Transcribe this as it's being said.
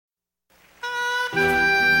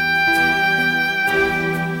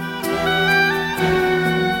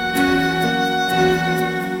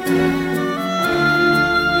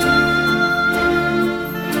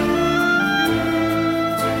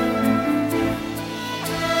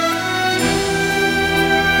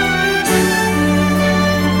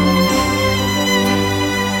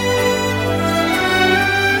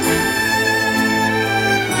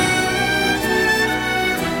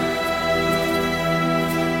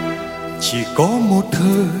Chỉ có một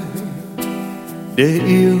thời để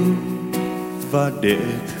yêu và để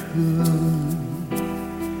thương,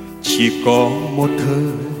 chỉ có một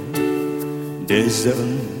thời để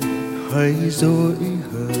giận hay dối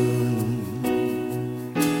hờn.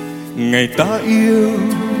 Ngày ta yêu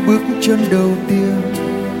bước chân đầu tiên,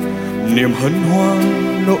 niềm hân hoan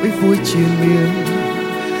nỗi vui triền miên.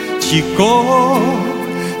 Chỉ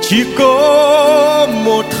có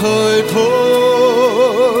một thời thôi,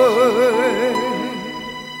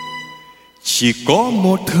 chỉ có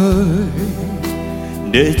một thời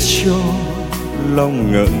để cho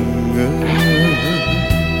lòng ngẩn ngơ.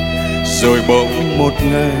 Rồi bỗng một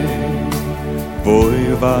ngày vội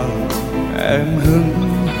vàng em hững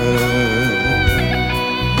hờ,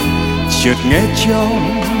 chợt nghe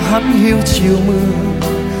trong hát hiu chiều mưa,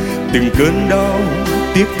 từng cơn đau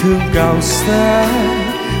tiếc thương cao xa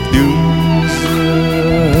từng giờ.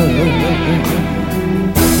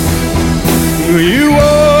 Người yêu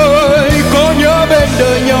ơi, có nhớ bên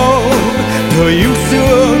đời nhau, thời yêu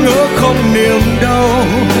xưa ngỡ không niềm đau,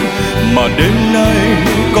 mà đêm nay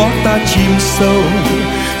có ta chìm sâu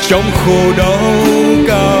trong khổ đau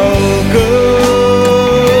cao cỡ.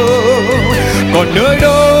 Còn nơi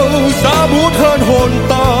đâu giá bút hơn hồn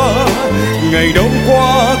ta, ngày đông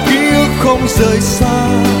qua ký ức không rời xa.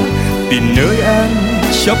 Tìm nơi an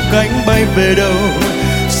chắp cánh bay về đâu,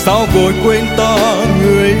 sao vội quên ta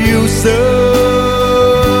người yêu dấu.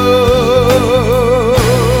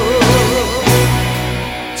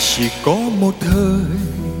 Chỉ có một thời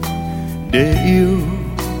để yêu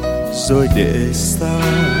rồi để xa,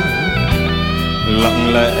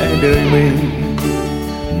 lặng lẽ đời mình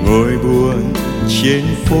ngồi buồn trên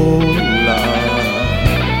phố lạ.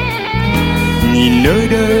 Nhìn nơi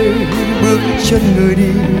đây bước chân người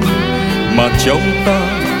đi, mà trong ta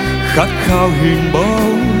khát khao hình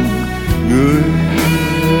bóng người.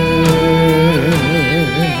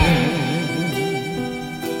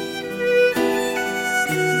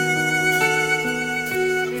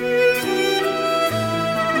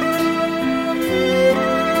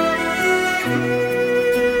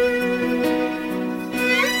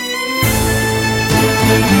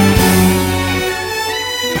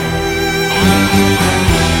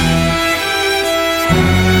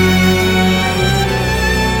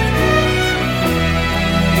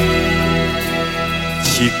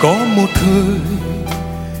 Chỉ có một thời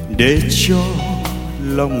để cho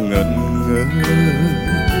lòng ngẩn ngơ,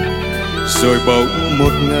 rồi bỗng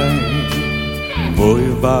một ngày vội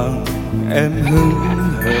vàng em hững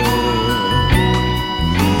hờ,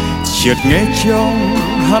 chợt nghe trong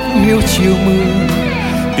hát hiu chiều mưa,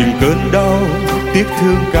 từng cơn đau tiếc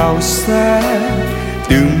thương cao xa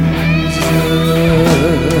từng giờ.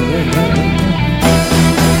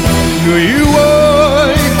 Người yêu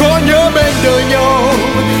ơi, có nhớ bên đời nhau,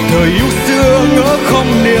 thời yêu xưa ngỡ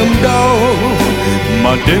không niềm đau,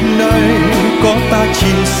 mà đêm nay có ta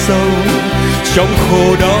chìm sâu trong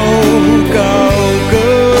khổ đau cao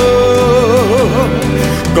cỡ.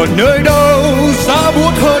 Còn nơi đâu giá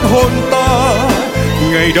bút hơn hồn ta,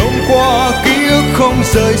 ngày đông qua ký ức không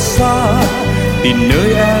rời xa. Tìm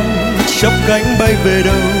nơi an chắp cánh bay về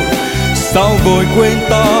đâu, sao vội quên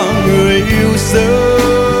ta người yêu dấu.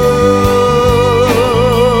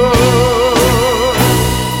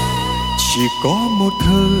 Chỉ có một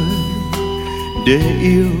thời để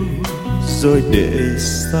yêu rồi để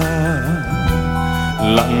xa,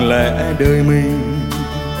 lặng lẽ đời mình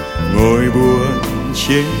ngồi buồn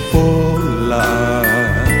trên phố lạ.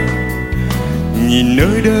 Nhìn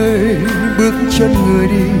nơi đây bước chân người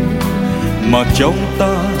đi, mà trong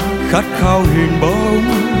ta khát khao hình bóng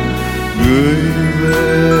người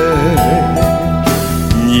về.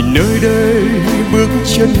 Nhìn nơi đây bước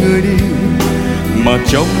chân người đi, mà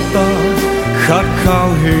trong ta khát khao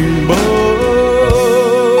hình bóng.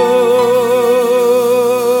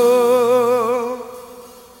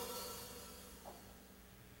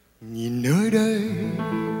 Nhìn nơi đây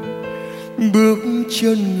bước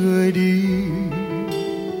chân người đi,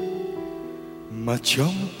 mà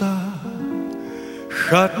trong ta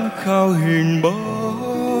khát khao hình bóng.